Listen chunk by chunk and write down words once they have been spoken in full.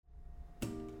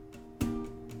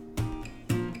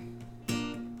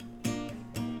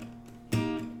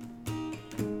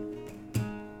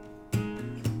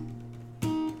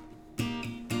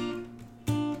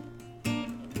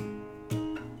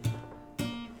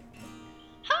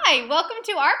Hi, welcome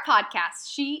to our podcast,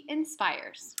 She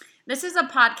Inspires. This is a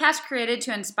podcast created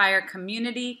to inspire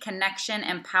community, connection,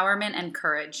 empowerment, and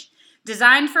courage.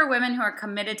 Designed for women who are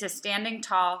committed to standing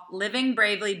tall, living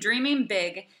bravely, dreaming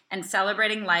big, and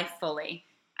celebrating life fully.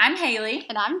 I'm Haley.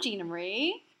 And I'm Gina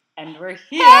Marie. And we're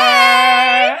here.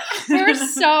 Hey! We're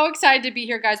so excited to be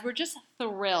here, guys. We're just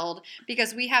thrilled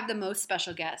because we have the most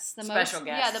special guests. The most special.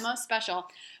 We have the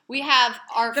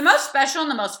most special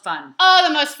and the most fun. Oh,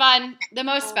 the most fun. The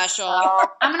most special.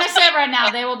 I'm going to say it right now.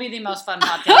 They will be the most fun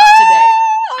podcast today.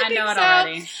 I know it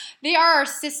already. They are our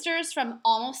sisters from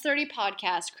Almost 30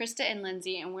 Podcast, Krista and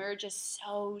Lindsay, and we're just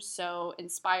so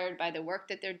inspired by the work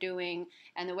that they're doing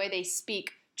and the way they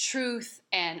speak truth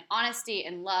and honesty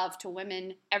and love to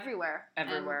women everywhere.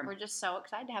 And we're just so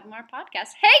excited to have them on our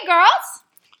podcast. Hey, girls!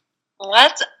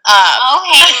 What's up? Oh,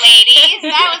 hey, ladies.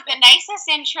 That was the nicest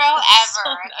intro ever. So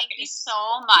nice. Thank you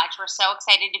so much. We're so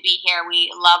excited to be here. We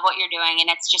love what you're doing, and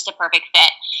it's just a perfect fit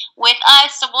with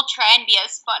us, so we'll try and be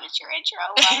as fun as your intro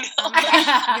was.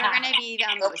 You're going to be the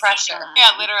no most pressure. fun.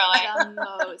 Yeah, literally. The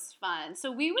most fun.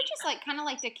 So we would just like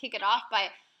to kick it off by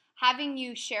having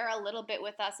you share a little bit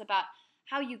with us about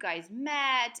how you guys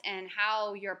met and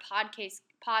how your podcast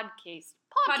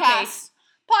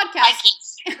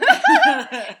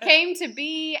came to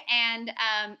be, and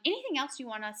anything else you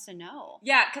want us to know.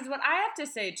 Yeah, because what I have to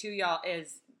say to y'all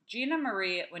is Gina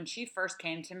Marie, when she first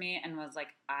came to me and was like,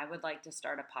 I would like to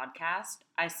start a podcast,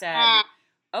 I said,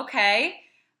 okay.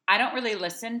 I don't really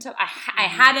listen to, I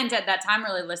hadn't at that time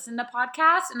really listened to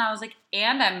podcasts, and I was like,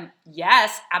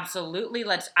 yes, absolutely,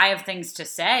 I have things to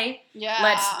say. Yeah.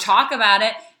 Let's talk about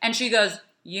it. And she goes,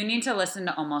 you need to listen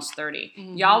to Almost 30.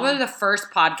 Mm-hmm. Y'all were the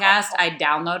first podcast I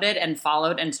downloaded and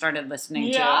followed and started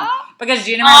listening to. Yeah. Because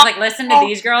Gina was like, listen to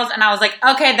these girls, and I was like,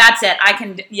 okay, that's it.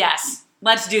 Yes,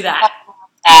 let's do that.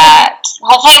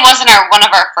 Hopefully it wasn't one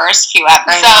of our first few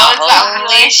episodes.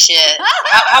 Holy shit.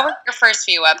 How were your first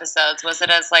few episodes? Was it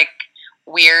as like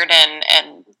weird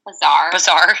and bizarre as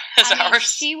I mean, ours?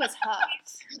 she was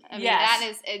hooked. I mean,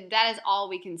 yes. that is all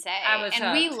we can say. I was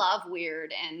hooked. We love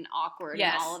weird and awkward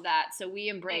yes. and all of that, so we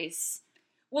embrace.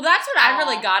 Well, that's what I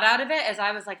really got out of it, is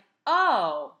I was like,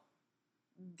 oh,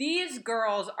 these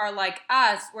girls are like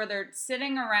us, where they're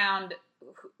sitting around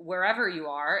wherever you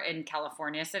are in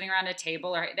California, sitting around a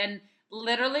table and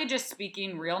literally just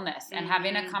speaking realness and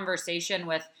having a conversation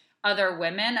with other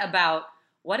women about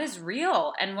what is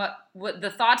real and what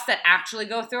the thoughts that actually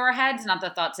go through our heads, not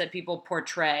the thoughts that people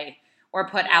portray or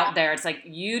put out there. It's like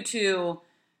you two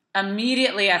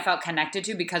immediately I felt connected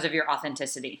to because of your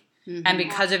authenticity and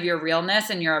because of your realness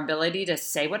and your ability to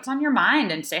say what's on your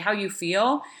mind and say how you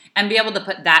feel and be able to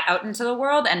put that out into the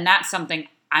world. And that's something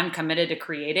I'm committed to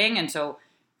creating. And so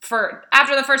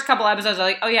after the first couple episodes, I'm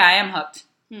like, oh yeah, I am hooked.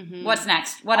 Mm-hmm. What's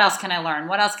next? What else can I learn?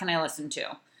 What else can I listen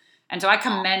to? And so I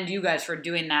commend you guys for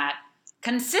doing that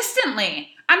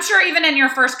consistently. I'm sure even in your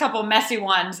first couple messy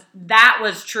ones, that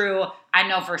was true. I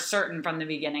know for certain from the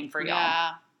beginning for y'all.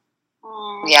 Yeah.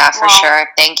 Yeah, for sure.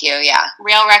 Thank you. Yeah.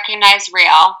 Real recognize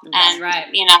real. That's and,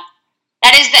 right. You know,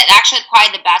 that is actually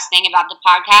probably the best thing about the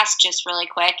podcast, just really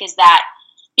quick, is that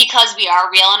because we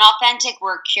are real and authentic,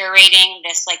 we're curating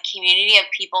this like community of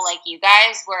people like you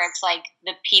guys, where it's like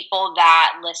the people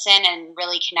that listen and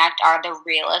really connect are the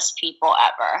realest people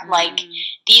ever. Like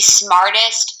the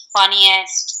smartest,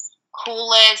 funniest,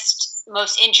 coolest,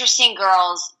 most interesting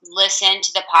girls listen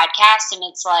to the podcast, and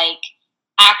it's like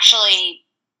actually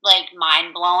like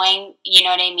mind blowing. You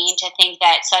know what I mean? To think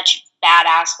that such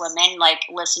badass women like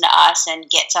listen to us and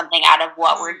get something out of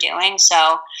what we're doing.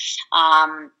 So,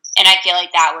 and I feel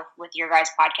like that with your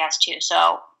guys' podcast too.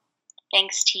 So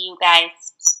thanks to you guys.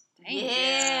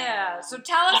 Yeah. So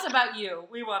tell us about you.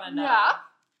 We want to know. Yeah.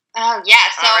 Oh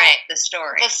yeah. So all right, the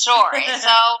story. So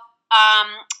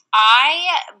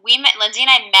Lindsay and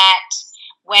I met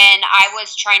when I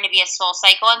was trying to be a Soul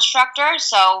Cycle instructor.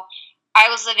 So I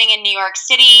was living in New York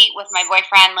City with my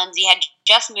boyfriend. Lindsay had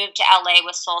just moved to LA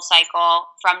with Soul Cycle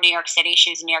from New York City. She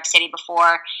was in New York City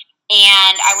before.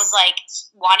 And I was like,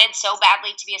 wanted so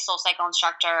badly to be a Soul Cycle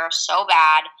instructor, so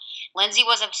bad. Lindsay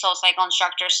was a Soul Cycle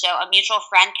instructor, so a mutual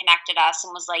friend connected us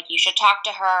and was like, you should talk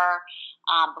to her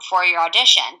before your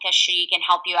audition, because she can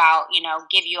help you out, you know,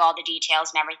 give you all the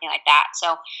details and everything like that.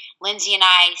 So Lindsay and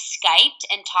I Skyped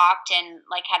and talked and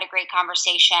like had a great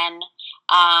conversation.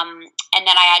 And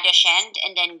then I auditioned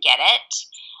and didn't get it.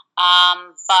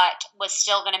 But was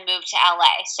still going to move to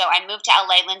LA. So I moved to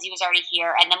LA. Lindsay was already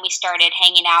here. And then we started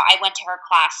hanging out. I went to her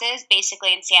classes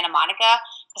basically in Santa Monica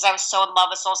because I was so in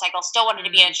love with Soul Cycle, still wanted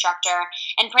to be an instructor,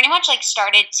 and pretty much like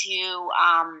started to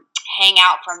hang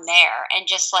out from there and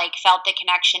just like felt the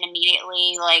connection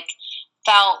immediately. Like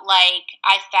felt like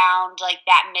I found like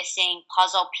that missing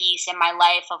puzzle piece in my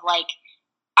life of like,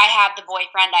 I have the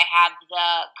boyfriend, I have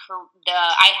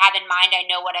I have in mind, I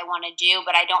know what I want to do,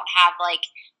 but I don't have like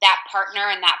that partner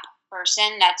and that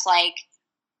person that's like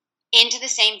into the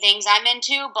same things I'm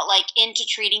into, but like into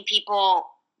treating people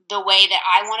the way that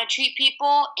I want to treat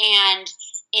people, and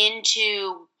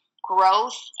into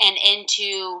growth, and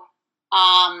into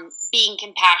being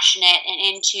compassionate,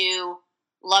 and into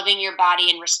loving your body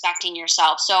and respecting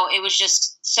yourself. So it was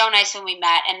just so nice when we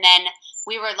met. And then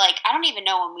we were like, I don't even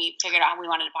know when we figured out we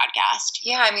wanted a podcast.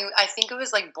 Yeah, I mean, I think it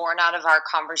was like born out of our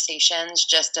conversations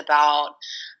just about,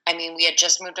 I mean, we had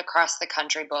just moved across the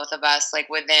country, both of us, like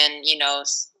within,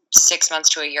 6 months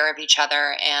to a year of each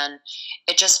other. And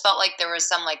it just felt like there was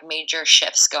some like major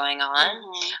shifts going on,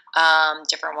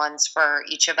 different ones for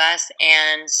each of us.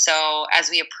 And so as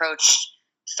we approached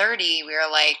 30, we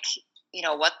were like,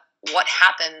 what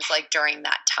happens like during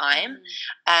that time?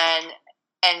 And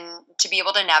to be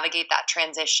able to navigate that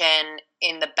transition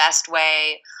in the best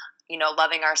way,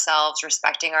 loving ourselves,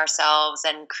 respecting ourselves,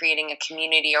 and creating a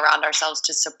community around ourselves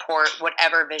to support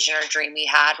whatever vision or dream we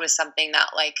had was something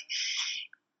that like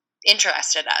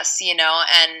interested us, and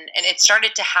it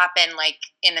started to happen like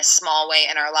in a small way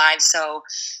in our lives. So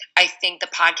I think the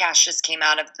podcast just came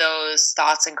out of those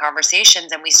thoughts and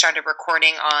conversations, and we started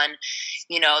recording on,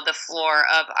 the floor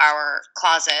of our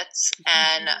closets.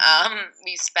 And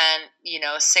we spent,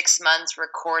 6 months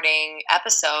recording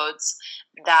episodes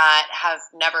that have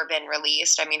never been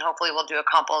released. I mean, hopefully we'll do a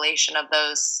compilation of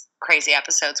those crazy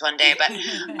episodes one day, but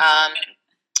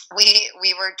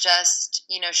we were just,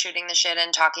 shooting the shit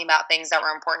and talking about things that were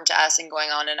important to us and going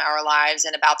on in our lives,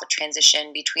 and about the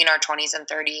transition between our 20s and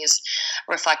 30s,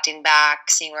 reflecting back,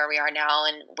 seeing where we are now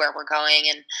and where we're going.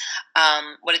 And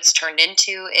what it's turned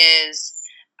into is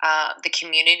the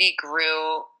community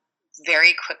grew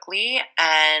very quickly,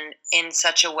 and in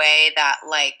such a way that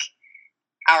like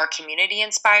our community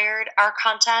inspired our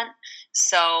content.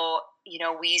 So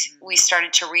we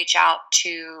started to reach out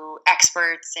to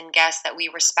experts and guests that we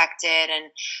respected, and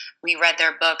we read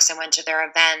their books and went to their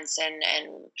events and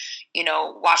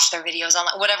watched their videos on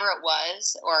whatever it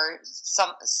was, or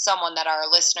someone that our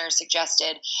listeners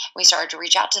suggested. We started to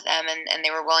reach out to them, and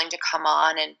they were willing to come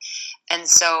on, and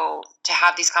so to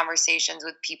have these conversations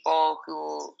with people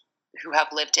who have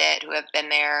lived it, who have been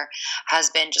there,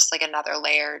 has been just like another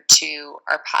layer to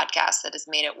our podcast that has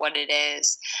made it what it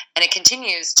is. And it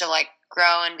continues to like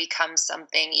grow and become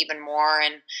something even more.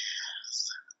 And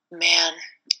man,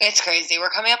 it's crazy. We're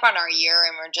coming up on our year,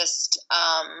 and we're just,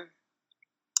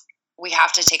 we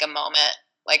have to take a moment,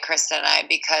 like Krista and I,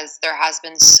 because there has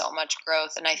been so much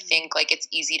growth. And I think like it's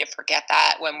easy to forget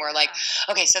that when we're like,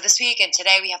 okay, so this week and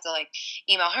today we have to like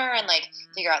email her and like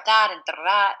figure out that and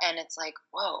da-da-da. And it's like,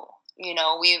 whoa.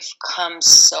 We've come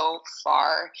so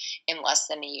far in less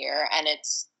than a year, and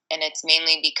it's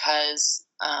mainly because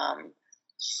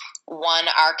one,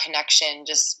 our connection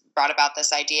just brought about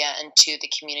this idea, and two, the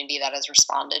community that has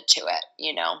responded to it.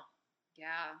 Yeah.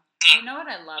 You know what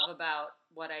I love about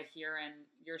what I hear in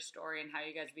your story and how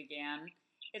you guys began?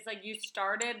 It's like you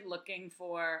started looking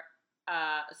for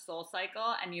a soul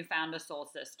cycle, and you found a soul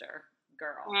sister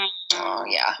girl. Oh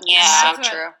yeah, yeah, so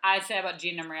true. I say about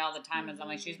Gina Marie all the time is I'm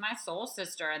like, she's my soul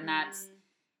sister, and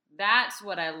that's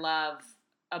what I love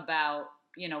about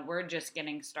we're just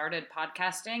getting started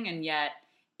podcasting, and yet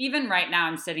even right now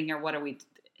I'm sitting here. What are we?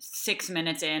 6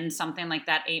 minutes in, something like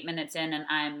that, 8 minutes in, and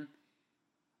I'm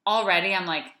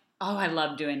like, oh, I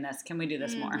love doing this. Can we do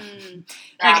this more?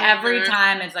 Like every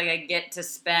time it's like I get to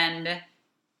spend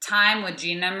time with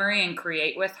Gina Marie and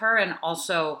create with her, and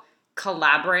also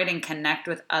collaborate and connect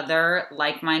with other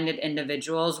like-minded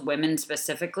individuals, women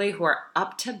specifically, who are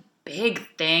up to big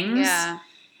things. Yeah.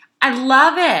 I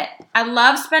love it. I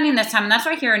love spending this time. And that's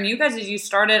what I hear in you guys is you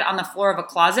started on the floor of a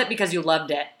closet because you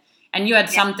loved it. And you had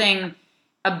something,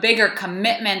 a bigger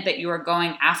commitment that you were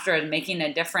going after and making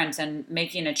a difference and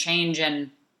making a change.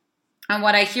 And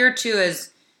what I hear too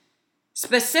is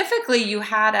specifically you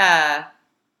had a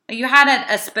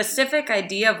specific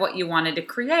idea of what you wanted to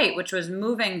create, which was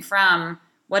moving from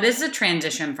what is the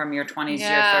transition from your 20s to your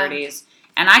 30s.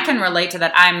 And I can relate to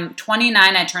that. I'm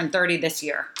 29. I turned 30 this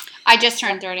year. I just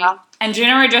turned 30. And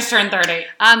Gina Marie just turned 30.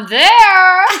 I'm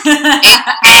there.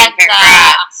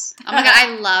 Congrats. Oh my God,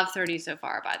 I love 30 so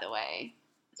far, by the way.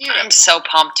 Dude, I'm so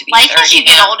pumped to be Life 30 as you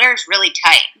get older is really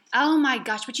tight. Oh my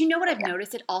gosh. But you know what I've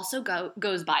noticed? It also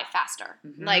goes by faster.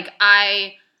 Mm-hmm. Like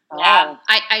I Yeah.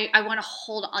 I want to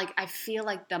hold on. Like I feel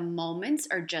like the moments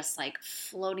are just like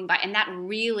floating by. And that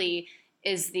really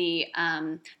is the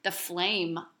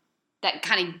flame that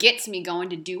kind of gets me going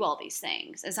to do all these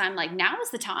things. As I'm like, now is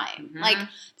the time. Mm-hmm. Like,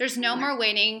 there's no more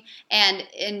waiting, and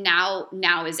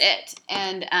now is it.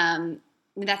 And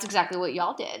that's exactly what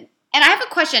y'all did. And I have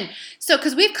a question. So,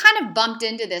 because we've kind of bumped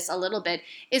into this a little bit,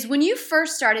 is when you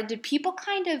first started, did people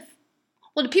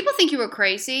think you were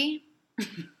crazy?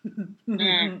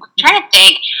 I'm trying to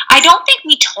think. I don't think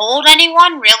we told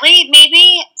anyone, really.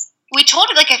 Maybe we told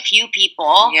like a few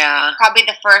people. Yeah. Probably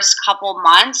the first couple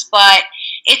months, but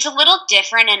it's a little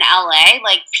different in LA.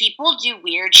 Like, people do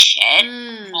weird shit.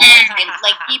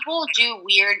 Like, people do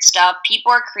weird stuff.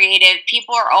 People are creative.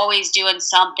 People are always doing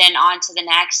something on to the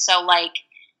next. So, like,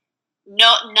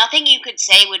 nothing you could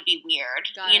say would be weird.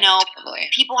 Got you it. know, Totally.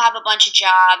 people have a bunch of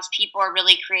jobs. People are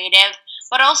really creative.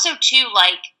 But also, too,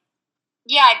 like,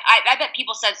 yeah, I bet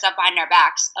people said stuff behind our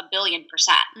backs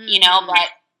 1,000,000,000%, you know, but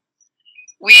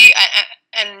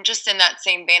and just in that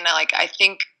same vein, like, I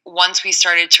think once we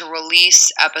started to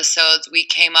release episodes, we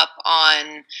came up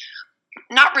on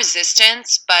not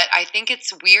resistance, but I think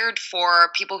it's weird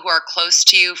for people who are close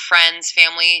to you, friends,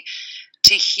 family,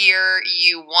 to hear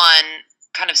you,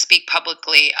 kind of speak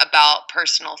publicly about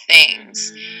personal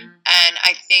things. Mm-hmm. And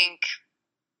I think,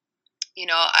 you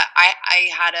know, I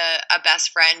had a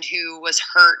best friend who was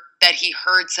hurt that he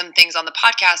heard some things on the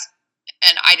podcast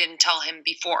and I didn't tell him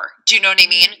before. Do you know what I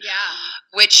mean? Yeah.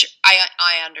 Which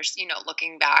I understand, you know,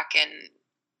 looking back and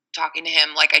talking to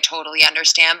him, like, I totally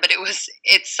understand, but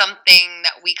it's something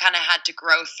that we kind of had to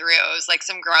grow through. It was like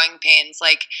some growing pains,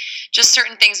 like just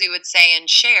certain things we would say and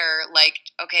share, like,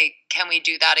 okay, can we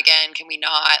do that again? Can we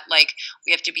not? Like,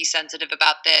 we have to be sensitive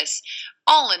about this.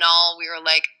 All in all, we were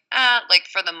like,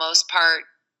 for the most part,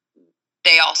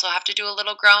 they also have to do a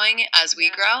little growing as we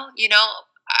grow, you know?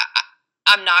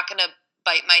 I'm not going to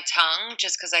bite my tongue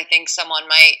just because I think someone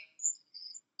might,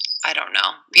 I don't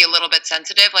know, be a little bit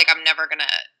sensitive. Like, I'm never going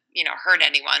to, you know, hurt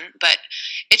anyone. But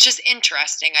it's just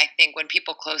interesting, I think, when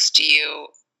people close to you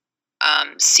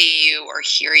see you or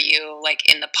hear you,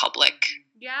 like, in the public.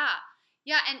 Yeah.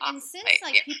 Yeah. And since,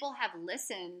 like, people have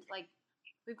listened, like,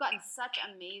 we've gotten such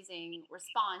amazing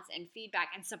response and feedback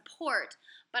and support.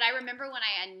 But I remember when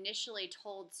I initially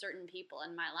told certain people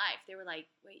in my life, they were like,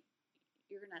 wait,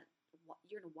 you're going to what?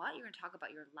 You're going to talk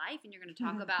about your life, and you're going to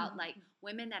talk about, like,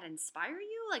 women that inspire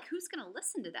you? Like, who's going to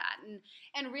listen to that?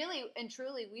 And really and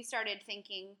truly, we started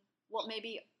thinking, well,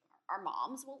 maybe our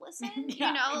moms will listen. Yeah,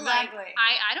 you know, exactly. like,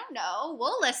 I don't know.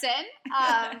 We'll listen.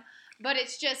 But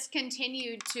it's just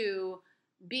continued to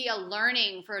be a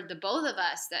learning for the both of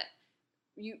us that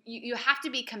you have to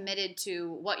be committed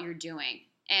to what you're doing.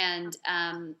 And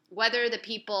whether the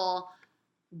people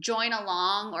join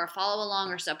along or follow along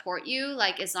or support you,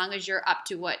 like, as long as you're up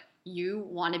to what you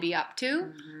want to be up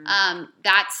to,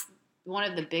 that's one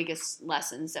of the biggest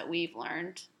lessons that we've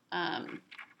learned.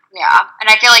 Yeah, and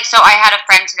I feel like, so I had a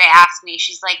friend today ask me,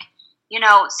 she's like, you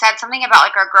know, said something about,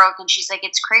 like, our growth, and she's like,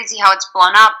 it's crazy how it's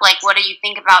blown up. Like, what do you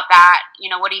think about that? You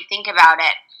know, what do you think about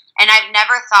it? And I've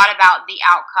never thought about the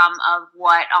outcome of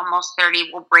what Almost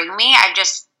 30 will bring me. I've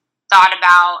just thought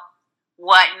about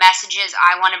what messages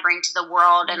I want to bring to the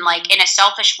world, and, like, in a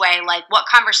selfish way, like, what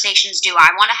conversations do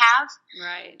I want to have,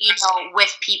 right? You know,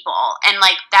 with people, and,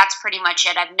 like, that's pretty much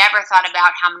it. I've never thought about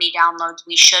how many downloads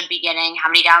we should be getting, how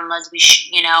many downloads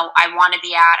you know, I want to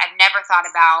be at. I've never thought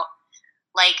about,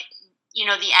 like, you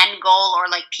know, the end goal, or,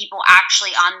 like, people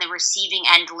actually on the receiving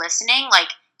end listening. Like,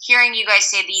 hearing you guys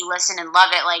say that you listen and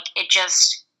love it, like,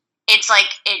 it's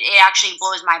like it actually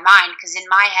blows my mind, because in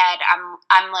my head,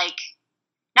 I'm like,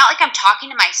 not like I'm talking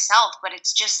to myself, but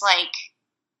it's just like,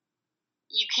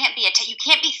 you can't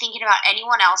be thinking about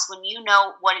anyone else when you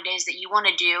know what it is that you want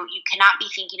to do. You cannot be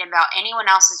thinking about anyone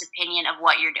else's opinion of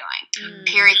what you're doing.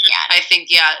 Period. I think,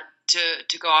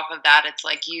 to go off of that, it's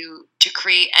like, to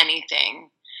create anything,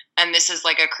 and this is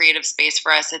like a creative space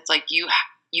for us, it's like you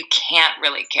can't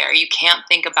really care. You can't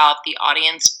think about the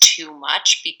audience too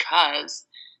much, because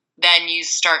then you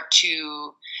start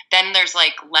to, then there's,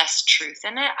 like, less truth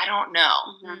in it. I don't know.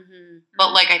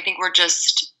 But, like, I think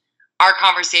our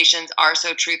conversations are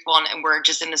so truthful, and we're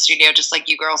just in the studio, just like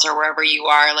you girls, or wherever you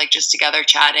are, like, just together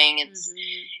chatting. It's,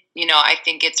 you know, I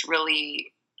think it's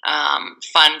really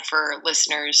fun for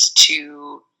listeners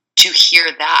to hear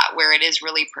that, where it is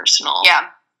really personal. Yeah.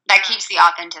 That keeps the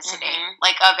authenticity,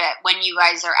 like, of it, when you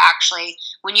guys are actually,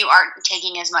 when you aren't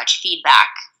taking as much feedback,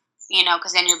 you know,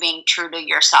 because then you're being true to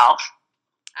yourself.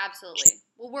 Absolutely.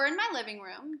 Well, we're in my living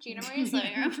room, Gina Marie's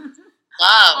living room.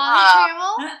 Love.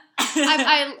 On the table.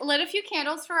 I lit a few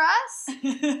candles for us,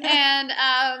 and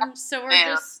so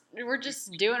we're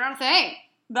just doing our thing.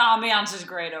 The ambiance is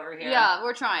great over here. Yeah,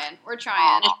 we're trying.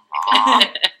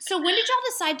 So when did y'all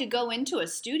decide to go into a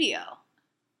studio?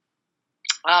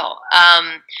 Oh,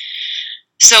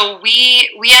 so we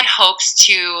had hopes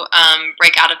to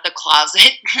break out of the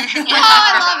closet. Oh,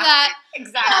 I love that.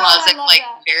 Exactly. Closet I love like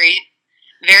that. very,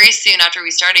 very soon after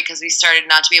we started because we started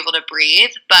not to be able to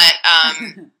breathe. But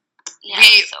Yeah,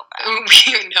 we so bad.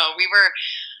 we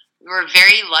were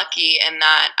very lucky in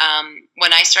that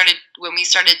when we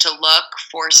started to look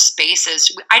for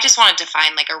spaces, I just wanted to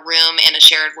find like a room in a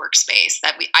shared workspace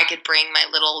that I could bring my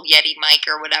little Yeti mic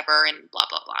or whatever and blah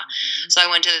blah blah. So I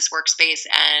went to this workspace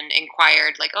and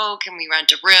inquired like, oh, can we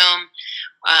rent a room,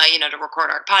 to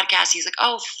record our podcast? He's like,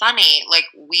 oh, funny, like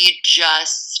we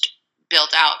just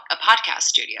built out a podcast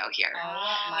studio here.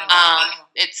 Oh my God.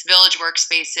 It's Village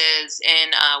Workspaces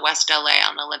in West LA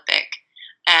on Olympic,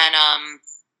 and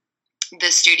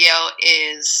the studio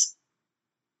is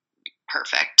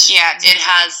perfect. Yeah, it's it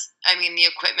has. I mean, the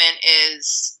equipment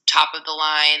is top of the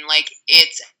line. Like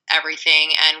it's everything,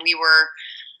 and we were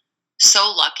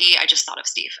so lucky. I just thought of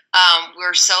Steve. We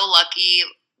were so lucky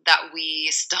that we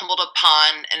stumbled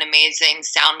upon an amazing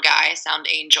sound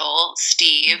angel,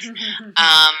 Steve.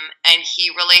 And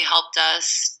he really helped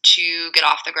us to get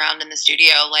off the ground in the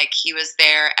studio. Like he was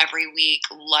there every week,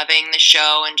 loving the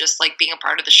show and just like being a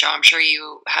part of the show. I'm sure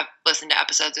you have listened to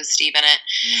episodes with Steve in it.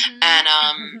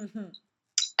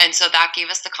 And so that gave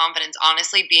us the confidence.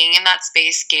 Honestly, being in that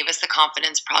space gave us the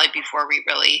confidence probably before we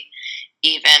really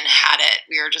even had it.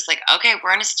 We were just like, okay,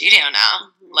 we're in a studio now.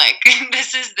 Like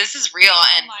this is real.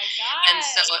 Oh my God. And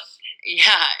so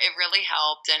yeah, it really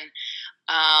helped.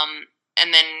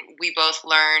 And then we both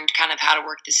learned kind of how to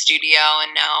work the studio,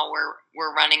 and now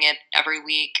we're running it every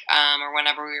week or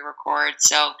whenever we record.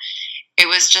 So it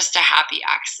was just a happy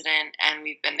accident, and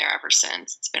we've been there ever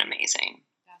since. It's been amazing.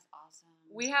 That's awesome.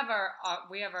 We have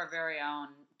our very own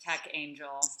tech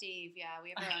angel, Steve. Yeah,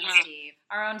 we have our own Steve.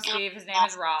 Our own Steve. His name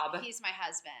is Rob. He's my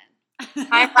husband.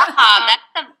 Hi,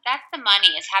 Rob. That's the money,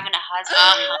 is having a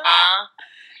husband.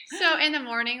 So in the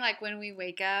morning, like when we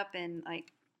wake up and like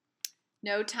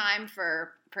no time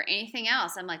for anything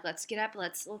else, I'm like, let's get up,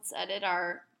 let's edit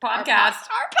our Podcast.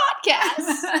 Our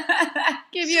podcast.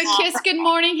 Give you a kiss, good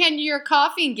morning, hand you your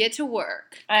coffee, and get to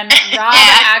work. And Rob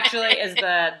actually is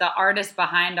the artist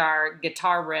behind our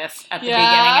guitar riff at the beginning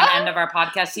and end of our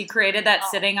podcast. He created that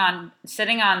sitting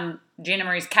on Gina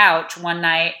Marie's couch one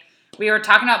night. We were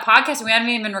talking about podcasts. We hadn't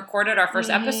even recorded our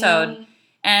first episode.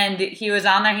 And he was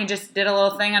on there. He just did a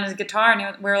little thing on his guitar.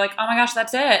 And we were like, oh my gosh,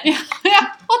 that's it. Yeah,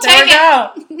 we'll There take we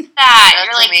it. go. That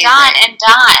you're like amazing. done and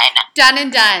done. Done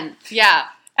and done. Yeah.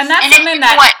 And that's And something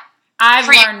that I've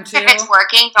learned too. If it's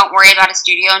working, don't worry about a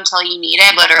studio until you need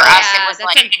it. But for Literally. us, Yeah, it was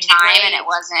that's like a time, and great- it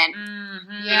wasn't.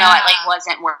 Mhm. You know, it like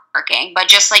wasn't working. But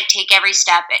just like take every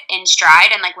step in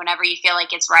stride, and like whenever you feel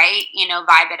like it's right,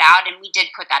 vibe it out. And we did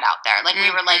put that out there. Like we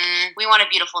were like, we want a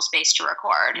beautiful space to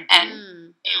record,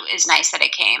 and it was nice that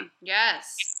it came.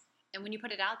 Yes. And when you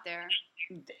put it out there,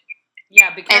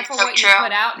 Yeah, be careful so what true. you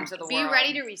put out into the be world.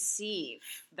 ready to receive.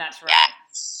 That's right.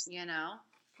 Yes. You know?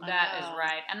 I That is know.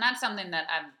 right. And that's something that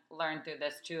I've learned through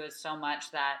this too, is so much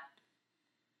that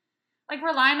like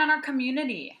relying on our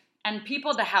community and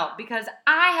people to help, because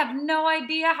I have no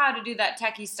idea how to do that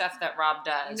techie stuff that Rob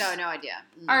does. No idea.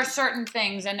 Are certain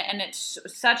things, and it's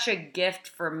such a gift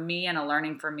for me and a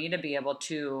learning for me to be able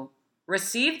to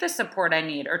receive the support I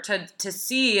need, or to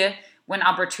see when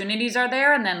opportunities are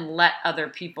there, and then let other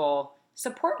people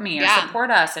support me or Yeah. support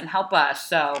us and help us.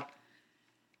 So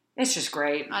it's just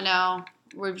great. I know.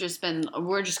 We're just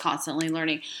constantly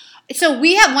learning. So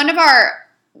we have one of our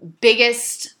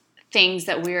biggest things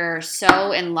that we're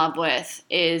so in love with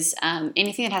is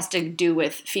anything that has to do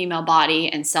with female body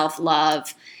and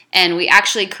self-love. And we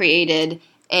actually created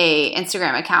a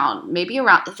Instagram account maybe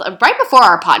right before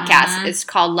our podcast. Mhm. It's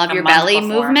called Love A Your month Belly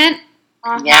before. Movement.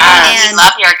 Yes, And- we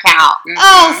love your account.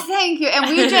 Oh, thank you. And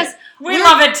we just We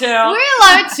love it too. we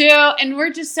love it too, and we're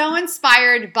just so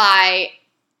inspired by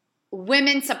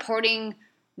women supporting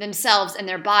themselves and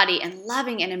their body and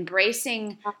loving and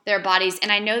embracing their bodies.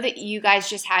 And I know that you guys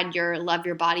just had your Love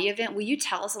Your Body event. Will you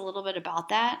tell us a little bit about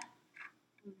that?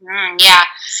 Yeah.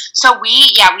 So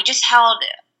we just held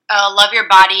a Love Your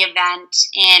Body event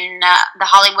in the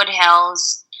Hollywood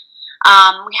Hills.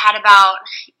 We had about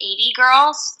 80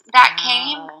 girls that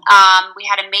came. We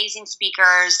had amazing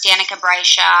speakers. Danica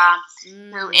Brescia,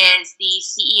 who is the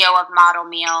CEO of Model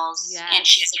Meals, Yes. and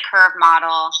she's a curve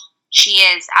model. She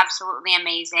is absolutely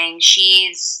amazing.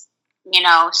 She's,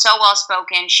 so well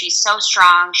spoken. She's so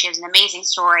strong. She has an amazing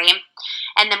story.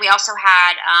 And then we also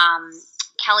had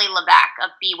Kelly LeBeck of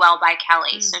Be Well by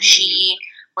Kelly. So she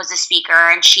was a speaker,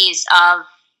 and she's of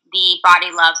the Body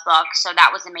Love book. So that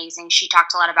was amazing. She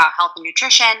talked a lot about health and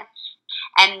nutrition.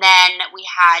 And then we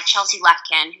had Chelsea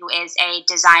Lefkin, who is a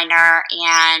designer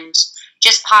and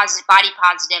just body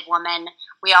positive woman.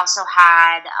 We also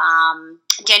had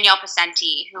Danielle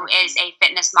Pacenti, who is a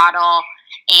fitness model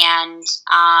and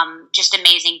just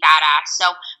amazing badass. So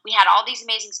we had all these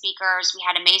amazing speakers. We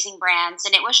had amazing brands.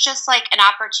 And it was just like an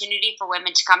opportunity for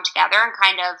women to come together and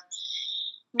kind of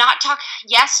not talk,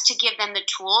 yes, to give them the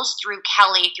tools through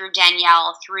Kelly, through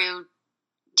Danielle, through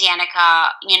Danica,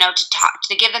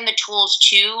 to give them the tools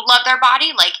to love their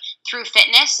body, like through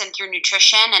fitness and through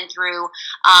nutrition and through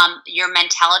your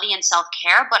mentality and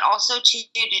self-care, but also to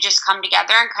just come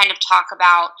together and kind of talk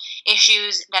about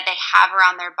issues that they have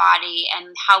around their body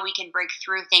and how we can break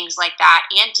through things like that,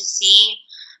 and to see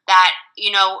that,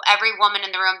 every woman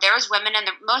in the room,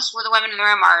 most of the women in the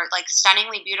room are like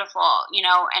stunningly beautiful,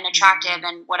 and attractive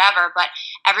and whatever, but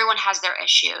everyone has their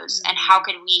issues. And how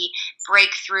could we break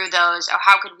through those, or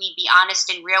how could we be honest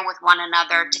and real with one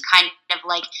another to kind of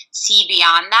like see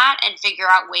beyond that and figure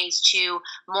out ways to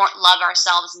love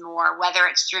ourselves more, whether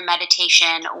it's through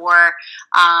meditation or,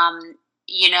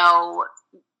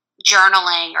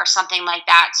 journaling or something like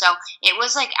that. So it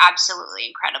was like absolutely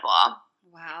incredible.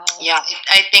 Wow. Yeah,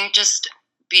 I think just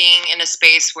being in a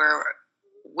space where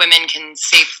women can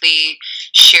safely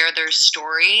share their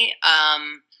story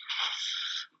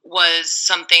was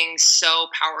something so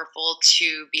powerful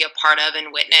to be a part of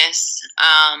and witness.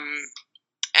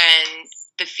 And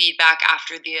the feedback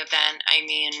after the event,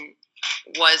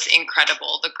 was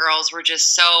incredible. The girls were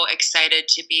just so excited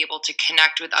to be able to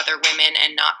connect with other women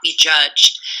and not be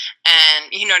judged.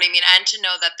 And, you know what I mean? And to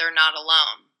know that they're not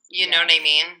alone. You know what I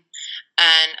mean?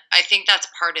 And I think that's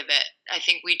part of it. I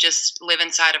think we just live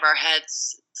inside of our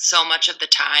heads so much of the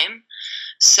time.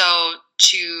 So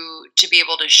to be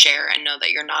able to share and know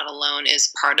that you're not alone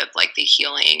is part of like the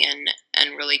healing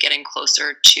and really getting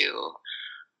closer to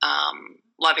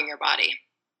loving your body.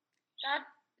 That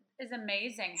is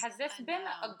amazing. Has this been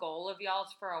a goal of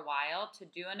y'all's for a while to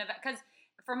do an event? Because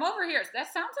from over here,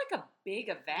 that sounds like a big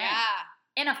event. Yeah.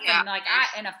 In a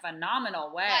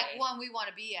phenomenal way. Like one we want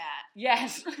to be at.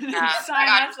 Yes. Yeah. Sign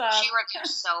us up. She worked there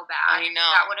so bad. I know.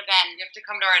 That would have been. You have to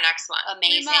come to our next one.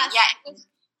 Amazing. Yeah.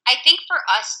 I think for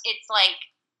us, it's like,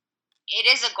 it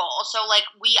is a goal. So like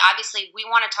we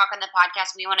want to talk on the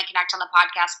podcast. We want to connect on the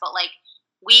podcast, but like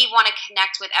we want to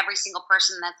connect with every single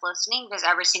person that's listening, because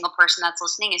every single person that's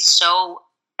listening is so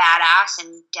badass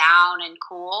and down and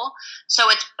cool.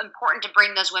 So it's important to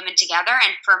bring those women together.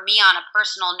 And for me, on a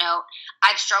personal note,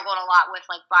 I've struggled a lot with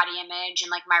like body image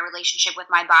and like my relationship with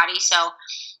my body. So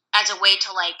as a way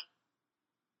to like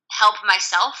help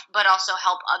myself, but also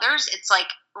help others, it's like,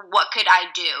 what could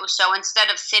I do? So instead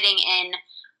of sitting in,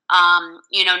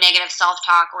 negative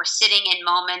self-talk, or sitting in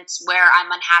moments where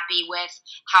I'm unhappy with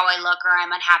how I look, or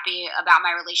I'm unhappy about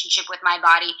my relationship with my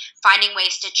body, finding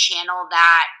ways to channel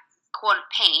that quote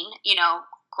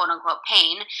unquote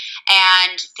pain,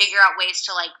 and figure out ways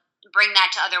to like bring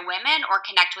that to other women or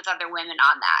connect with other women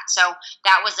on that. So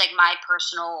that was like my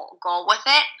personal goal with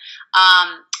it.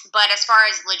 But as far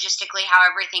as logistically how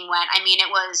everything went, it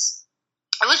was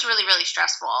really, really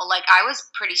stressful. Like I was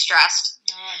pretty stressed.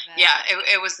 Yeah,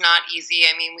 it was not easy.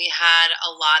 We had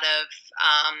a lot of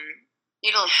we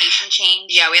had a location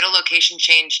change. Yeah, we had a location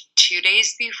change 2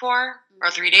 days before or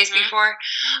 3 days before,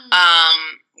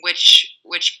 which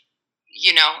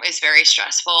is very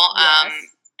stressful. Yes.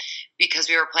 Because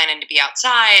we were planning to be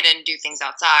outside and do things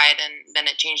outside, and then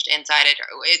it changed inside.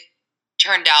 It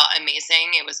turned out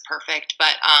amazing. It was perfect,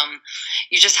 but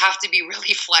you just have to be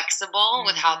really flexible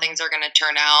with how things are going to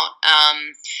turn out.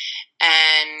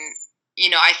 And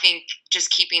I think just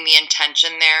keeping the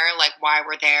intention there, like why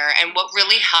we're there, and what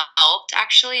really helped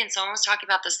actually, and someone was talking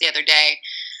about this the other day,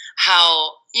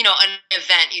 how, an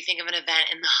event, you think of an event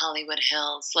in the Hollywood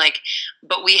Hills,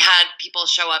 but we had people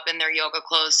show up in their yoga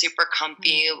clothes, super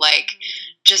comfy,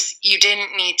 just, you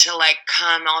didn't need to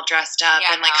come all dressed up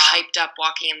and hyped up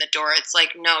walking in the door. It's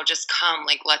no, just come,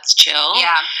 let's chill.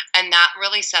 Yeah. And that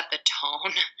really set the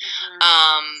tone.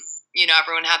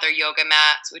 Everyone had their yoga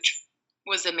mats, which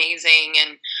was amazing.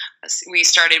 And we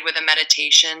started with a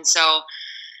meditation. So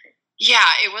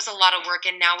yeah, it was a lot of work,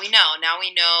 and now we know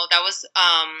that was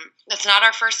that's not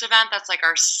our first event. That's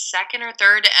our second or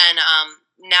third, and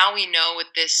now we know with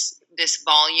this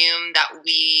volume that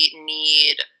we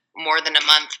need more than a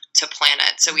month to plan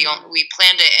it. So we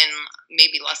planned it in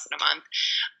maybe less than a month,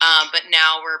 but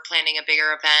now we're planning a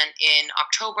bigger event in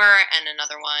October and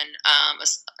another one,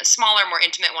 a smaller, more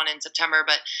intimate one in September.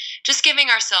 But just giving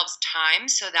ourselves time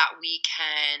so that we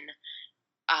can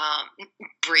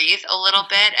breathe a little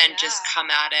bit and just come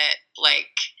at it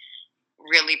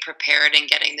really prepared and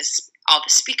getting this all the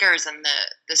speakers and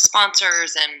the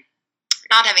sponsors, and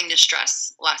not having to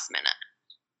stress last minute.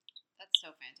 That's so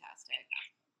fantastic.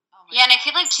 Oh my Yeah, and I God.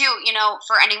 feel like too,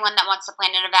 for anyone that wants to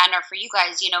plan an event, or for you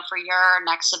guys, for your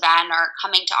next event or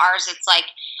coming to ours, it's like,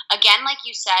 again, like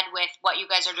you said, with what you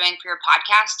guys are doing for your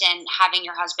podcast and having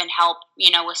your husband help,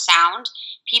 with sound,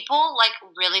 people like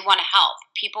really want to help.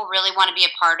 People really want to be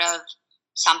a part of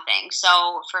something.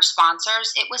 So for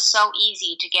sponsors, it was so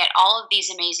easy to get all of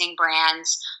these amazing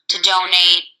brands to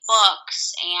donate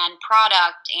books and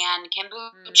product and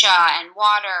kombucha and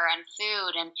water and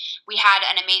food. And we had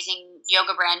an amazing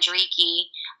yoga brand,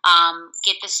 Jariki,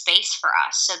 get the space for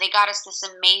us. So they got us this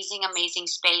amazing, amazing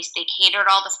space. They catered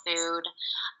all the food.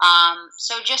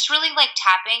 So just really like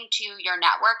tapping to your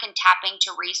network and tapping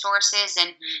to resources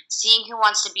and seeing who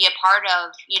wants to be a part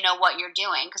of, what you're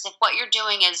doing. Because if what you're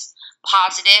doing is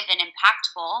positive and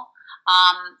impactful,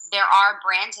 there are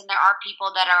brands and there are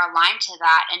people that are aligned to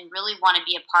that and really want to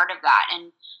be a part of that,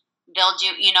 and they'll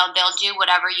do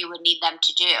whatever you would need them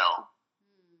to do.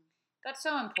 That's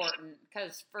so important,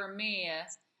 because for me,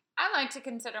 I like to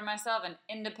consider myself an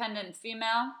independent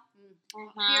female,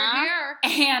 Here.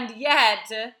 and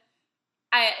yet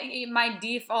my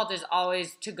default is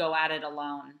always to go at it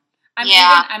alone.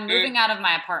 I'm moving out of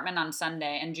my apartment on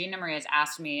Sunday, and Gina Marie has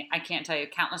asked me, I can't tell you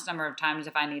countless number of times,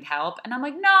 if I need help. And I'm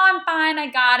like, no, I'm fine. I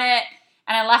got it.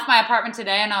 And I left my apartment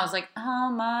today, and I was like,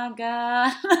 oh my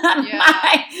God.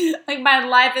 Yeah. my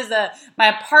life is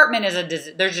my apartment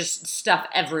is there's just stuff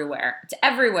everywhere. It's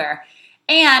everywhere.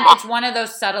 And it's one of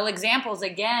those subtle examples,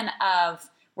 again, of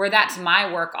where that's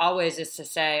my work always, is to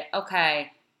say,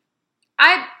 okay,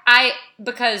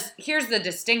 because here's the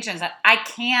distinctions, that I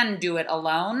can do it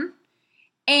alone,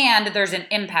 and there's an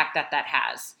impact that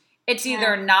has. It's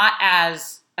either not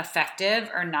as effective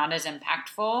or not as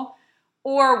impactful,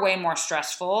 or way more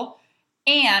stressful,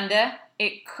 and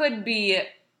it could be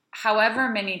however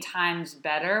many times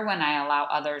better when I allow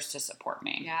others to support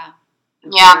me. Yeah.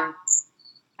 Yeah.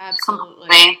 Absolutely.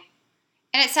 Completely.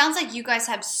 And it sounds like you guys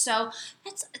have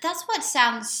that's what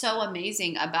sounds so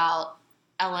amazing about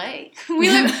LA. We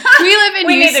live in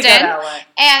We Houston. need to go to LA.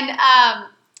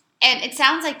 And it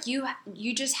sounds like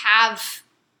you just have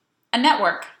A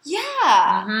network.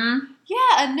 yeah. Mm-hmm.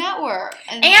 Yeah, a network.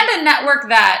 And a network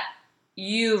that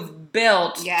you've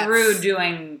built Yes. through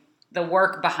doing the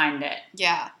work behind it.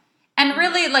 Yeah. And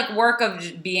really, like, work of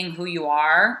just being who you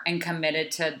are and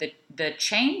committed to the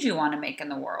change you want to make in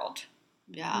the world.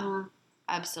 Yeah.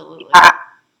 Absolutely.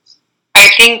 I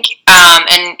think,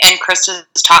 and Krista's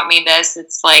taught me this,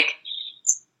 it's like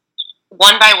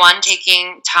one by one,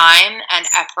 taking time and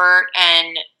effort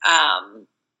and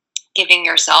giving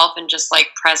yourself and just like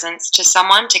presence to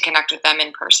someone to connect with them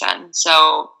in person.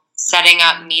 So setting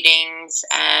up meetings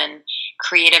and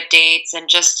creative dates, and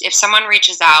just if someone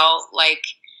reaches out, like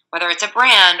whether it's a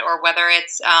brand or whether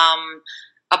it's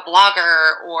a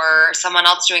blogger or someone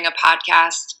else doing a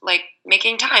podcast, like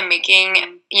making time, a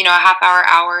half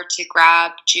hour to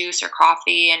grab juice or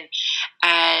coffee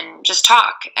and just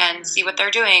talk and see what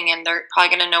they're doing. And they're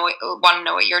probably going to want to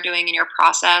know what you're doing in your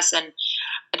process. And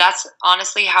that's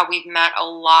honestly how we've met a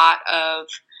lot of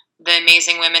the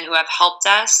amazing women who have helped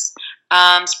us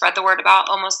spread the word about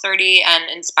Almost 30 and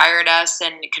inspired us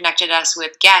and connected us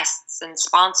with guests and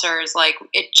sponsors. Like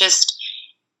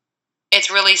it's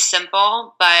really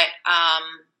simple, but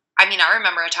I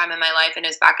remember a time in my life, and it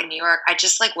was back in New York, I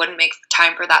just like wouldn't make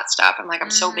time for that stuff. I'm like, I'm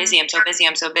so busy.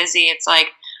 It's like,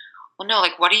 well, no,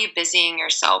 like, what are you busying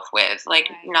yourself with? Like,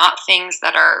 not things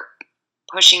that are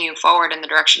pushing you forward in the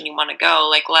direction you want to go.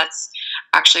 Like, let's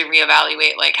actually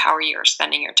reevaluate, like, how are you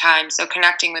spending your time? So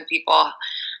connecting with people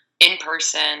in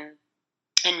person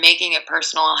and making it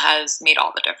personal has made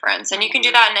all the difference. And you can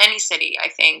do that in any city, I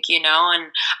think, and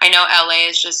I know LA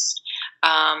is just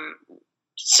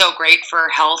so great for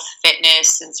health,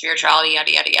 fitness, and spirituality,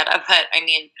 yada, yada, yada. But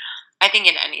I think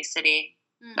in any city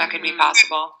that could be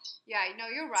possible. Yeah,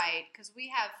 you're right, because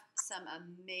we have some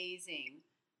amazing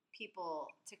people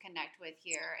to connect with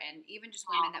here, and even just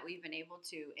women that we've been able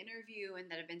to interview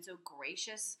and that have been so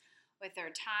gracious with their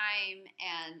time.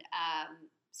 And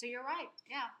so you're right.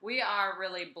 Yeah. We are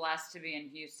really blessed to be in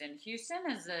Houston. Houston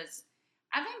is this,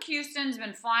 I think Houston's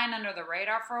been flying under the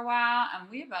radar for a while, and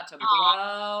we're about to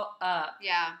blow up.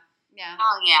 Yeah. Yeah.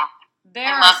 Oh, yeah.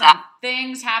 There are some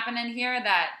things happening here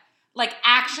that, like,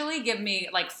 actually give me,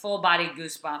 like, full body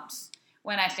goosebumps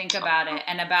when I think about it,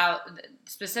 and about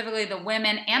specifically the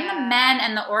women and the men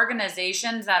and the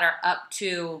organizations that are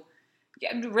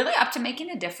really up to making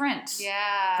a difference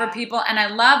for people. And I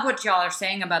love what y'all are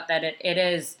saying about that. It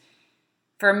is,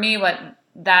 for me, what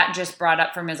that just brought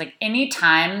up for me is, like, any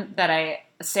time that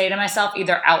say to myself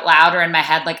either out loud or in my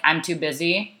head, like, I'm too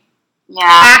busy, Yeah.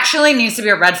 actually needs to be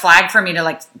a red flag for me to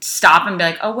like stop and be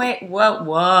like, oh wait,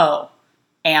 whoa,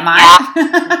 am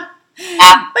I?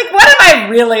 Yeah. Like, what am I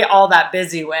really all that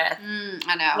busy with?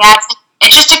 I know. Yeah,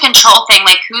 it's just a control thing.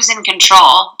 Like, who's in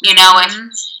control? You know, if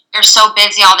you're so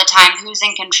busy all the time, who's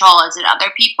in control? Is it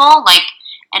other people? Like,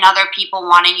 and other people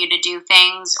wanting you to do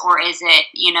things? Or is it,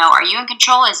 you know, are you in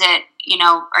control? Is it, you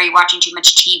know, are you watching too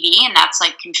much TV and that's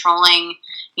like controlling,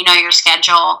 you know, your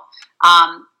schedule?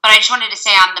 But I just wanted to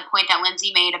say on the point that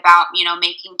Lindsay made about, you know,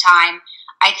 making time,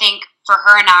 I think for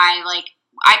her and I, like,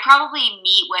 I probably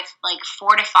meet with like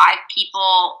 4 to 5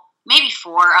 people, maybe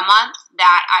 4 a month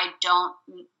that I don't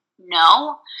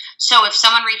know. So if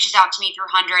someone reaches out to me through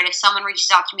 100, if someone reaches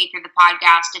out to me through the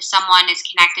podcast, if someone is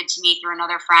connected to me through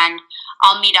another friend,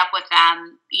 I'll meet up with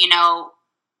them, you know,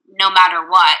 no matter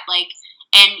what. Like,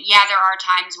 and yeah, there are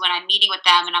times when I'm meeting with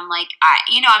them and I'm like,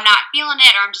 I'm not feeling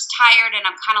it, or I'm just tired and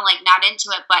I'm kind of like not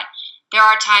into it. But there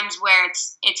are times where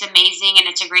it's amazing and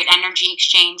it's a great energy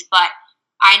exchange. But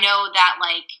I know that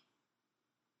like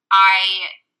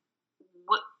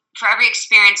for every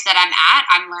experience that I'm at,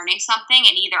 I'm learning something,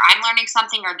 and either I'm learning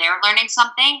something or they're learning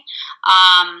something.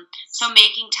 So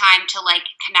making time to like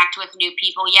connect with new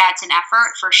people, yeah, it's an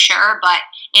effort for sure, but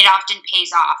it often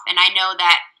pays off. And I know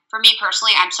that for me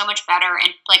personally, I'm so much better,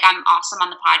 and like I'm awesome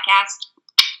on the podcast,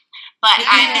 but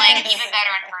I'm like even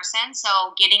better in person.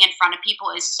 So getting in front of people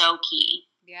is so key.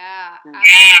 Yeah,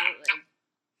 absolutely.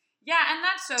 Yeah, and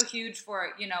that's so huge for,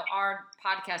 you know, our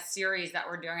podcast series that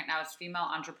we're doing right now is female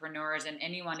entrepreneurs and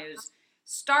anyone who's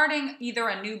starting either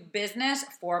a new business,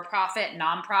 for-profit,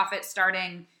 nonprofit,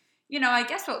 starting, you know, I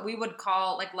guess what we would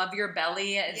call like Love Your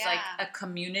Belly is like a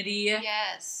community.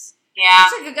 Yes. Yeah.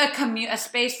 It's like a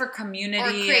space for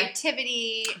community. Or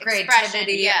creativity, expression.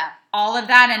 Yeah. All of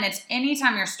that. And it's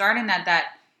anytime you're starting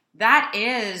that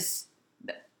is,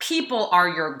 people are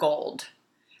your gold.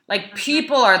 Like,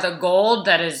 people are the gold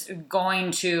that is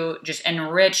going to just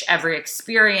enrich every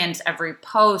experience, every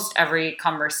post, every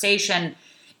conversation,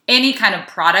 any kind of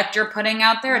product you're putting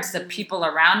out there. It's the people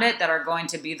around it that are going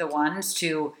to be the ones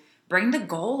to bring the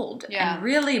gold and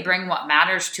really bring what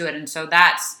matters to it. And so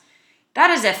that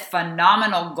is a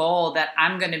phenomenal goal that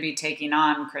I'm going to be taking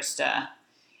on, Krista,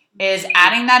 is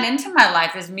adding that into my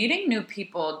life, is meeting new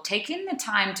people, taking the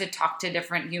time to talk to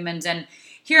different humans. And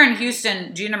here in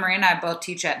Houston, Gina Marie and I both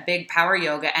teach at Big Power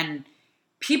Yoga, and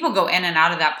people go in and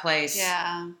out of that place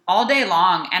all day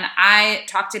long. And I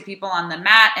talk to people on the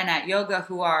mat and at yoga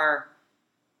who are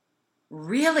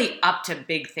really up to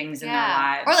big things in their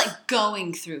lives. Or like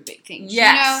going through big things.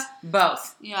 Yes, you know?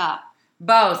 Both. Yeah.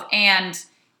 Both. And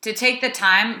to take the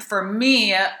time, for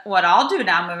me, what I'll do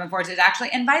now moving forward is actually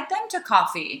invite them to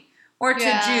coffee or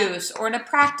to juice or to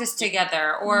practice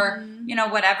together or, you know,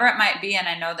 whatever it might be. And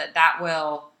I know that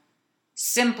will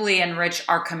simply enrich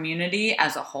our community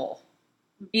as a whole,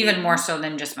 even more so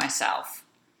than just myself.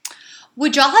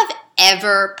 Would y'all have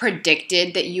ever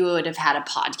predicted that you would have had a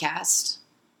podcast?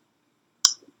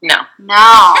 No.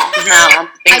 I don't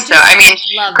think so. I mean,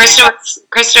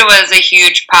 Krista was a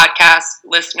huge podcast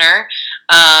listener,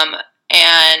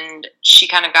 and she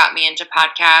kind of got me into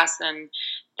podcasts, and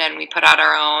then we put out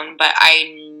our own. But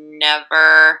I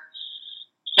never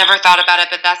thought about it.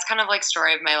 But that's kind of like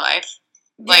story of my life.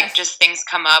 Like, just things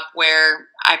come up where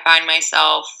I find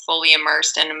myself fully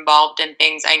immersed and involved in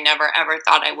things I never ever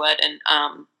thought I would, and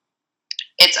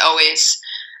it's always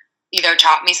either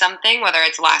taught me something, whether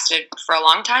it's lasted for a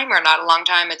long time or not a long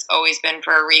time. It's always been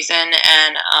for a reason.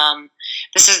 And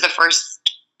this is the first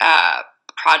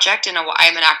project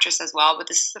I'm an actress as well, but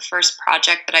this is the first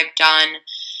project that I've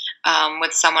done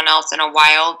with someone else in a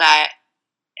while that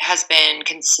has been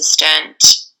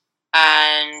consistent.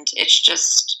 And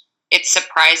it's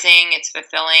surprising, it's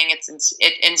fulfilling,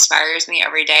 it inspires me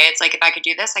every day. It's like, if I could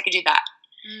do this, I could do that.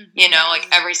 You know, like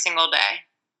every single day.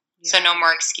 So no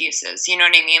more excuses. You know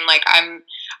what I mean? Like,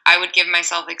 I would give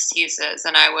myself excuses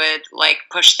and I would like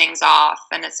push things off.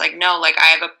 And it's like, no, like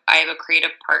I have a creative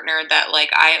partner that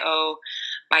like I owe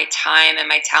my time and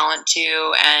my talent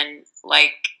to, and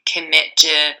like commit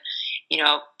to, you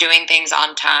know, doing things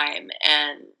on time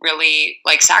and really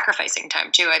like sacrificing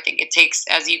time too. I think it takes,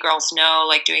 as you girls know,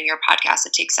 like doing your podcast,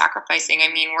 it takes sacrificing.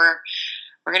 I mean, we're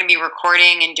going to be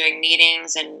recording and doing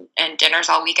meetings and dinners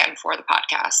all weekend for the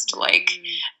podcast. Like,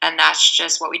 and that's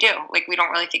just what we do. Like, we don't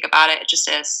really think about it. It just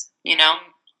is, you know?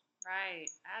 Right.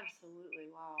 Absolutely.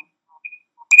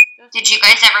 Wow. Did you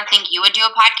guys ever think you would do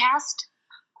a podcast?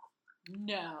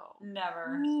 No.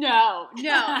 Never. No.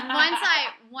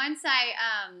 Once I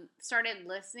started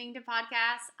listening to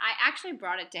podcasts, I actually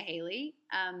brought it to Haley.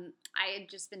 I had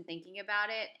just been thinking about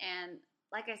it, and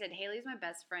like I said, Haley's my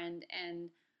best friend, and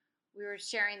we were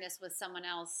sharing this with someone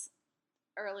else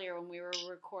earlier when we were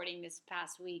recording this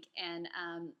past week, and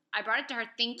I brought it to her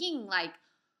thinking like,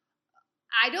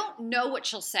 I don't know what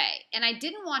she'll say, and I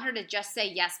didn't want her to just say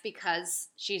yes because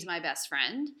she's my best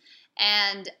friend,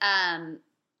 and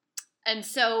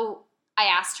so I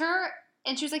asked her,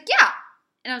 and she was like, yeah,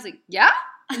 and I was like, yeah,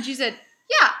 and she said,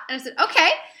 yeah, and I said, okay.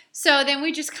 So then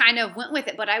we just kind of went with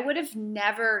it, but I would have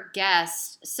never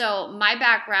guessed. So my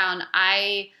background,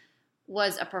 I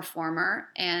was a performer,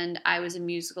 and I was a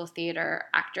musical theater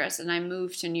actress, and I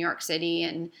moved to New York City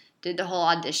and did the whole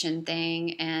audition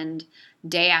thing, and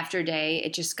day after day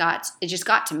it just got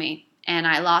to me, and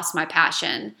I lost my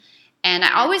passion. And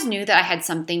I always knew that I had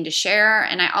something to share,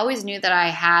 and I always knew that I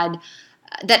had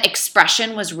that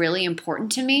expression was really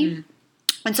important to me.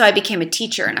 And so I became a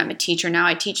teacher, and I'm a teacher now.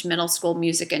 I teach middle school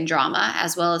music and drama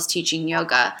as well as teaching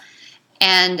yoga.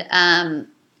 And I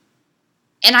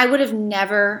would have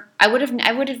never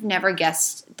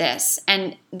guessed this.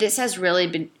 And this has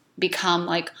really become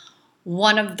like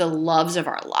one of the loves of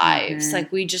our lives. Mm-hmm.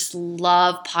 Like we just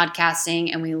love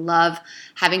podcasting, and we love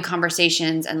having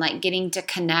conversations and like getting to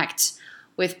connect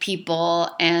with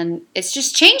people. And it's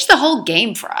just changed the whole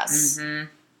game for us. Mm-hmm.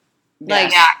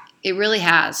 Like it really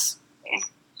has.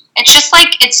 It's just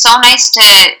like, it's so nice to,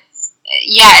 it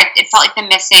felt like the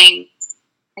missing,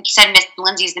 like you said,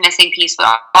 Lindsay's the missing piece,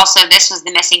 but also this was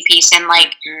the missing piece in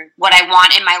like what I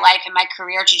want in my life and my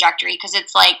career trajectory. Because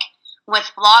it's like with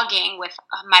blogging, with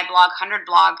my blog, 100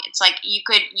 blog, it's like you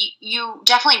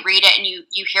definitely read it and you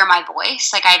hear my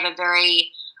voice. Like I have a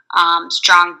very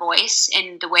strong voice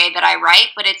in the way that I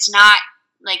write, but it's not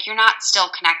like you're not still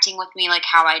connecting with me like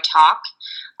how I talk.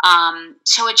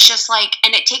 So it's just like,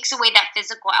 and it takes away that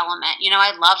physical element. You know,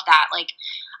 I love that. Like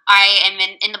I am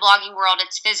in the blogging world,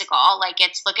 it's physical. Like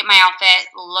it's look at my outfit,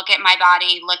 look at my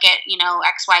body, look at,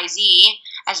 XYZ,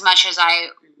 as much as I,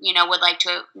 would like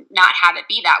to not have it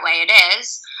be that way. It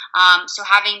is. So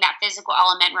having that physical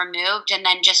element removed, and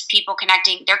then just people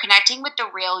they're connecting with the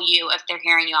real you if they're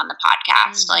hearing you on the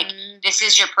podcast. Mm-hmm. Like this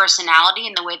is your personality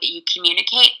and the way that you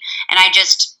communicate. And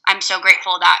I'm so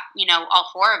grateful that, all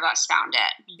four of us found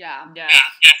it. Yeah.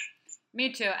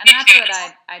 Me too. And that's what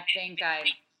I think I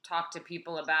talk to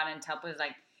people about and tell people,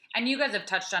 like, and you guys have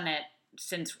touched on it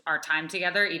since our time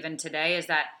together, even today, is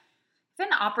that if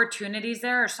an opportunity's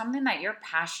there or something that you're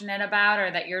passionate about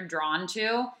or that you're drawn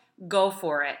to, go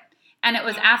for it. And it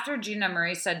was after Gina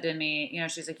Marie said to me,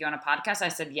 she's like, you want a podcast? I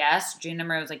said, yes. Gina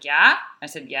Marie was like, yeah. I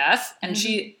said, yes. And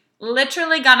she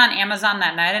literally got on Amazon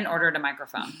that night and ordered a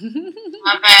microphone. So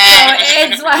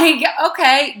it's like,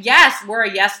 okay, yes, we're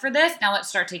a yes for this. Now let's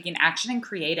start taking action and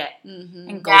create it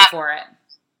and go for it.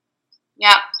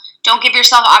 Yeah. Don't give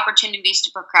yourself opportunities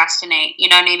to procrastinate. You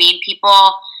know what I mean?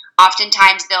 People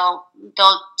oftentimes they'll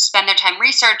spend their time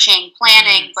researching,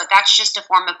 planning, but that's just a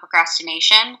form of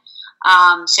procrastination.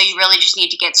 So you really just need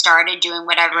to get started doing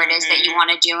whatever it is that you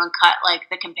want to do and cut like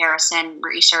the comparison,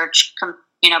 research,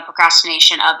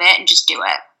 procrastination of it, and just do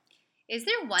it. Is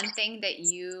there one thing that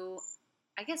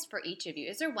I guess for each of you,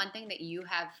 is there one thing that you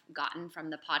have gotten from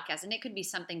the podcast? And it could be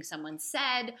something someone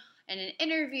said in an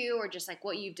interview, or just like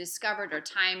what you've discovered or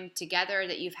time together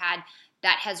that you've had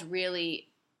that has really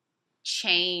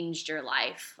changed your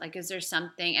life. Like, is there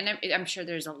something, and I'm sure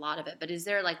there's a lot of it, but is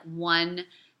there like one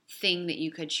thing that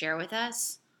you could share with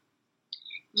us?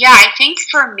 Yeah, I think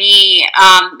for me,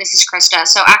 this is Krista.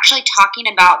 So actually talking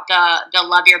about the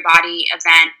Love Your Body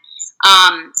event.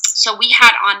 So we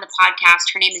had on the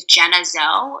podcast, her name is Jenna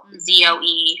Zoe,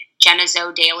 Zoe. Jenna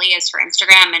Zoe Daily is her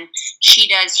Instagram, and she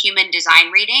does human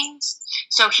design readings.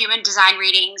 So human design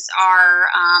readings are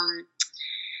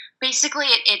basically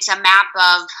it's a map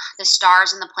of the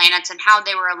stars and the planets and how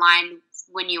they were aligned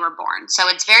when you were born. So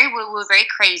it's very woo-woo, very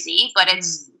crazy, but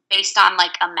it's based on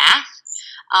like a math,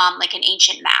 like an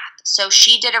ancient math. So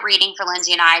she did a reading for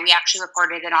Lindsay and I. We actually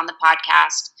recorded it on the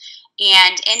podcast.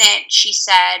 And in it, she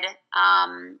said,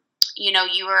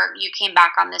 you came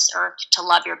back on this earth to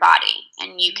love your body,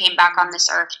 and you came back on this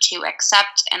earth to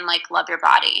accept and like love your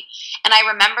body. And I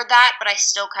remembered that, but I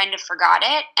still kind of forgot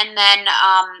it. And then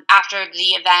after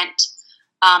the event,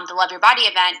 the Love Your Body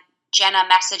event, Jenna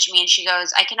messaged me and she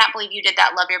goes, I cannot believe you did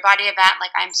that Love Your Body event.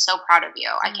 Like, I'm so proud of you.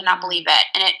 I cannot believe it.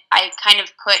 And I kind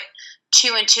of put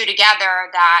two and two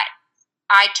together that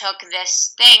I took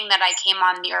this thing that I came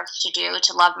on the earth to do,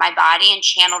 to love my body, and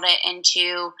channeled it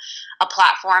into a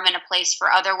platform and a place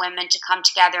for other women to come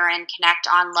together and connect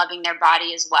on loving their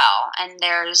body as well. And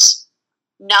there's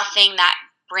nothing that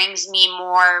brings me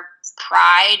more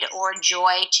pride or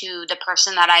joy to the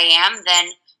person that I am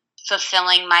than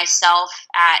fulfilling myself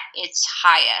at its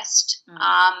highest.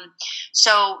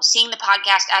 So seeing the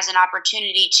podcast as an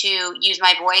opportunity to use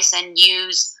my voice and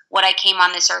use what I came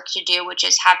on this earth to do, which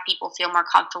is have people feel more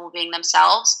comfortable being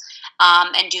themselves,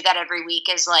 and do that every week,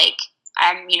 is like,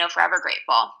 I'm, forever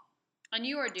grateful. And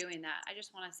you are doing that. I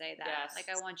just want to say that. Yes. Like,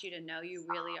 I want you to know you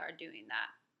really are doing that.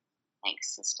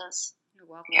 Thanks, sisters. You're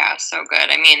welcome. Yeah, so good.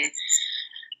 I mean,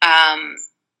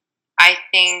 I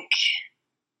think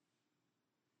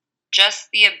just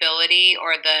the ability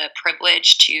or the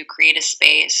privilege to create a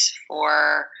space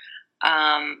for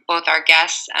both our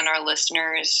guests and our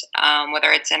listeners,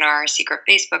 whether it's in our secret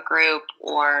Facebook group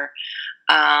or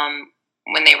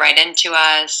when they write into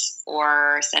us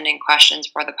or sending questions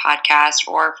for the podcast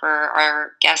or for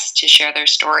our guests to share their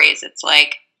stories. It's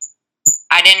like,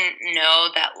 I didn't know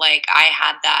that like I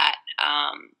had that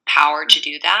power to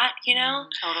do that,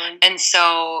 Totally. And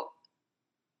so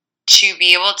to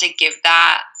be able to give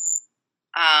that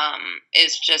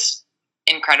is just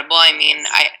incredible. I mean,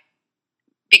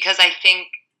 because I think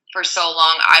for so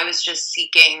long I was just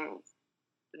seeking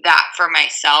that for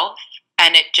myself,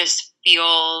 and it just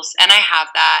feels, and I have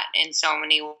that in so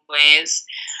many ways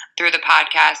through the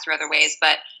podcast, through other ways,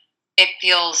 but it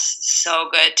feels so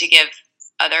good to give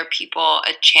other people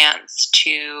a chance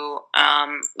to,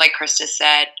 like Krista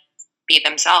said, be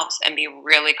themselves and be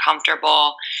really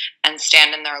comfortable and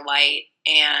stand in their light.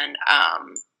 And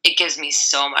it gives me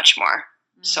so much more,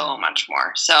 so much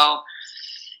more. So,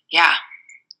 yeah.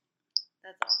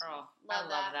 That's awesome. Girl, I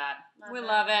love that. Love We that.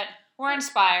 love it. We're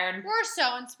inspired. We're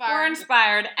so inspired. We're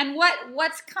inspired. And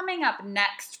what's coming up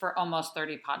next for Almost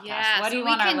 30 Podcast? Yeah, what do so you we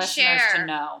want our can listeners share. to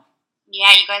know?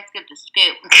 Yeah, you guys get the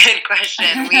scoop. Good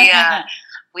question.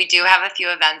 We do have a few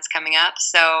events coming up.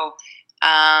 So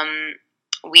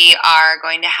we are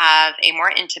going to have a more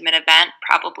intimate event,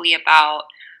 probably about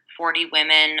 40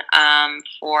 women,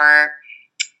 for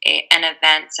an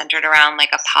event centered around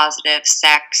like a positive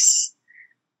sex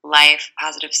life,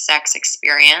 positive sex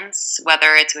experience,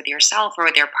 whether it's with yourself or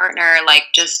with your partner, like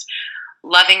just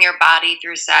loving your body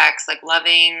through sex, like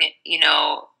loving,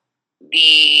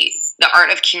 the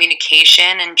art of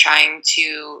communication and trying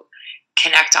to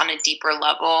connect on a deeper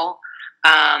level,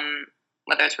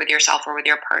 whether it's with yourself or with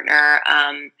your partner,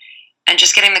 and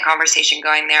just getting the conversation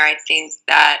going there. I think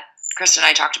that Krista and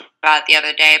I talked about it the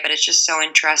other day, but it's just so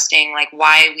interesting, like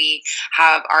why we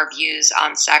have our views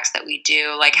on sex that we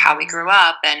do, like how we grew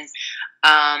up, and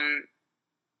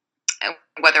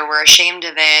whether we're ashamed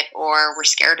of it or we're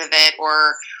scared of it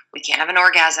or we can't have an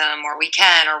orgasm or we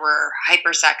can, or we're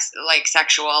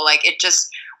sexual, like it just,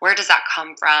 where does that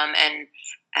come from?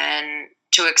 And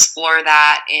to explore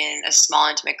that in a small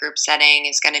intimate group setting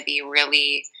is going to be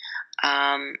really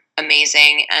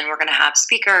amazing. And we're going to have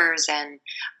speakers and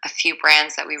a few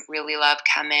brands that we really love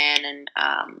come in and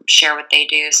share what they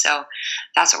do. So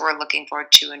that's what we're looking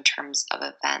forward to in terms of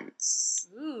events.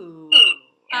 Ooh.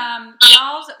 Yeah.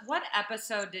 What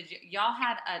episode did y'all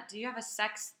had? Do you have a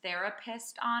sex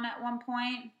therapist on at one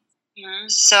point?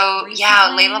 So Recently?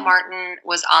 yeah, Layla Martin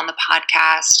was on the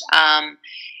podcast.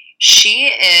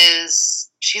 She's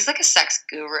like a sex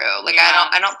guru. Like Yeah.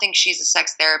 I don't think she's a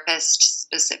sex therapist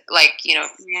specific,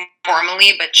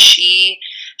 formally, but she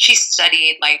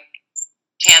studied like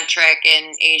tantric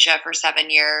in Asia for 7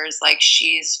 years. Like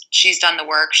she's done the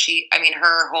work.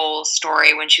 Her whole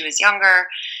story when she was younger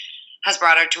has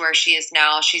brought her to where she is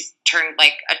now. She's turned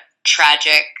like a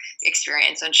tragic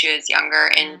experience when she was younger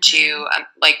into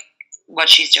what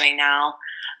she's doing now.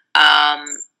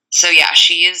 So yeah,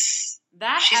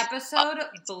 That she's episode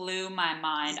blew my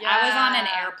mind. Yeah. I was on an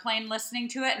airplane listening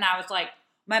to it, and I was like,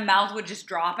 my mouth would just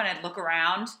drop, and I'd look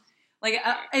around. Like,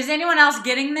 is anyone else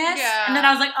getting this? Yeah. And then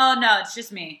I was like, oh, no, it's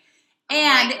just me.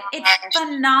 And my it's gosh.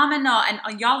 phenomenal. And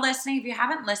y'all listening, if you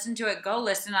haven't listened to it, go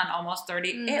listen on Almost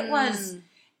 30.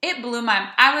 It blew my,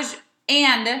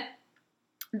 and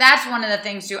that's one of the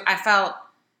things too, I felt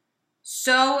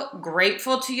so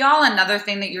grateful to y'all. Another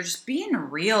thing that you're just being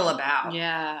real about.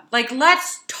 Yeah. Like,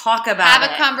 let's talk about Have it.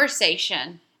 a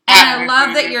conversation. And I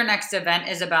love that your next event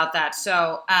is about that.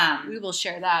 So, We will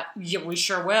share that. yeah, we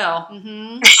sure will.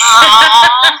 Mm-hmm.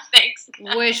 Aw, thanks.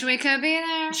 Wish we could be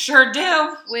there Sure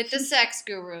do. with the sex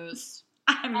gurus.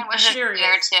 I'm I wish you were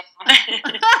there serious. too.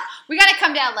 We got to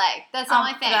come to LA. That's the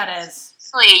only thing. That is.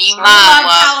 Please, you We must.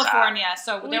 love California,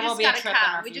 so We there will just be a gotta trip in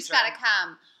come. our We future. just got to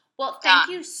come. Well, thank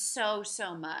Done. you so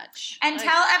much. And Like,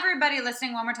 tell everybody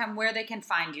listening one more time where they can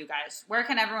find you guys. Where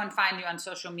can everyone find you on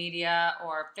social media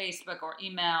or Facebook or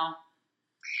email?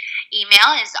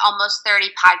 Email is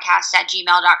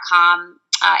almost30podcast@gmail.com.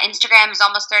 Instagram is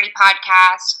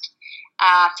almost30podcast.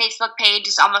 Facebook page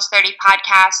is Almost 30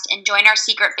 Podcast, and join our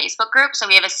secret Facebook group. So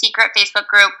we have a secret Facebook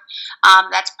group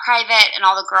that's private, and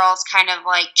all the girls kind of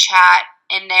like chat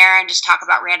in there and just talk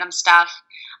about random stuff.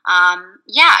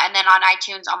 And then on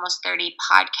iTunes, Almost 30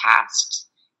 Podcast.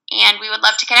 And we would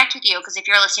love to connect with you, because if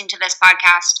you're listening to this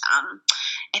podcast,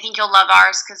 I think you'll love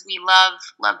ours, because we love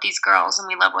these girls and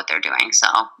we love what they're doing. So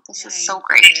this is so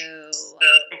great.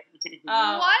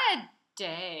 What a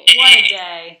day. What a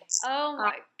day. Oh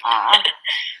my God.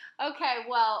 Okay,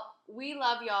 well, we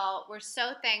love y'all. We're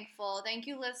so thankful. Thank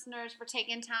you, listeners, for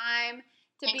taking time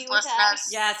to be with us.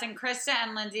 Yes, and Krista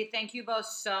and Lindsay, thank you both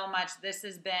so much. This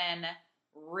has been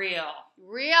real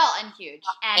And huge.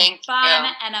 And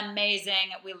fun and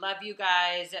amazing. We love you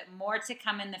guys. More to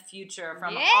come in the future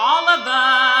from all of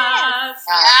us.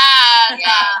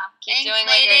 Keep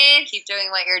doing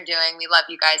what you're doing. We love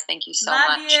you guys. Thank you so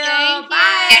much. Love you.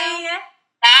 Bye.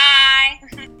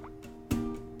 Bye.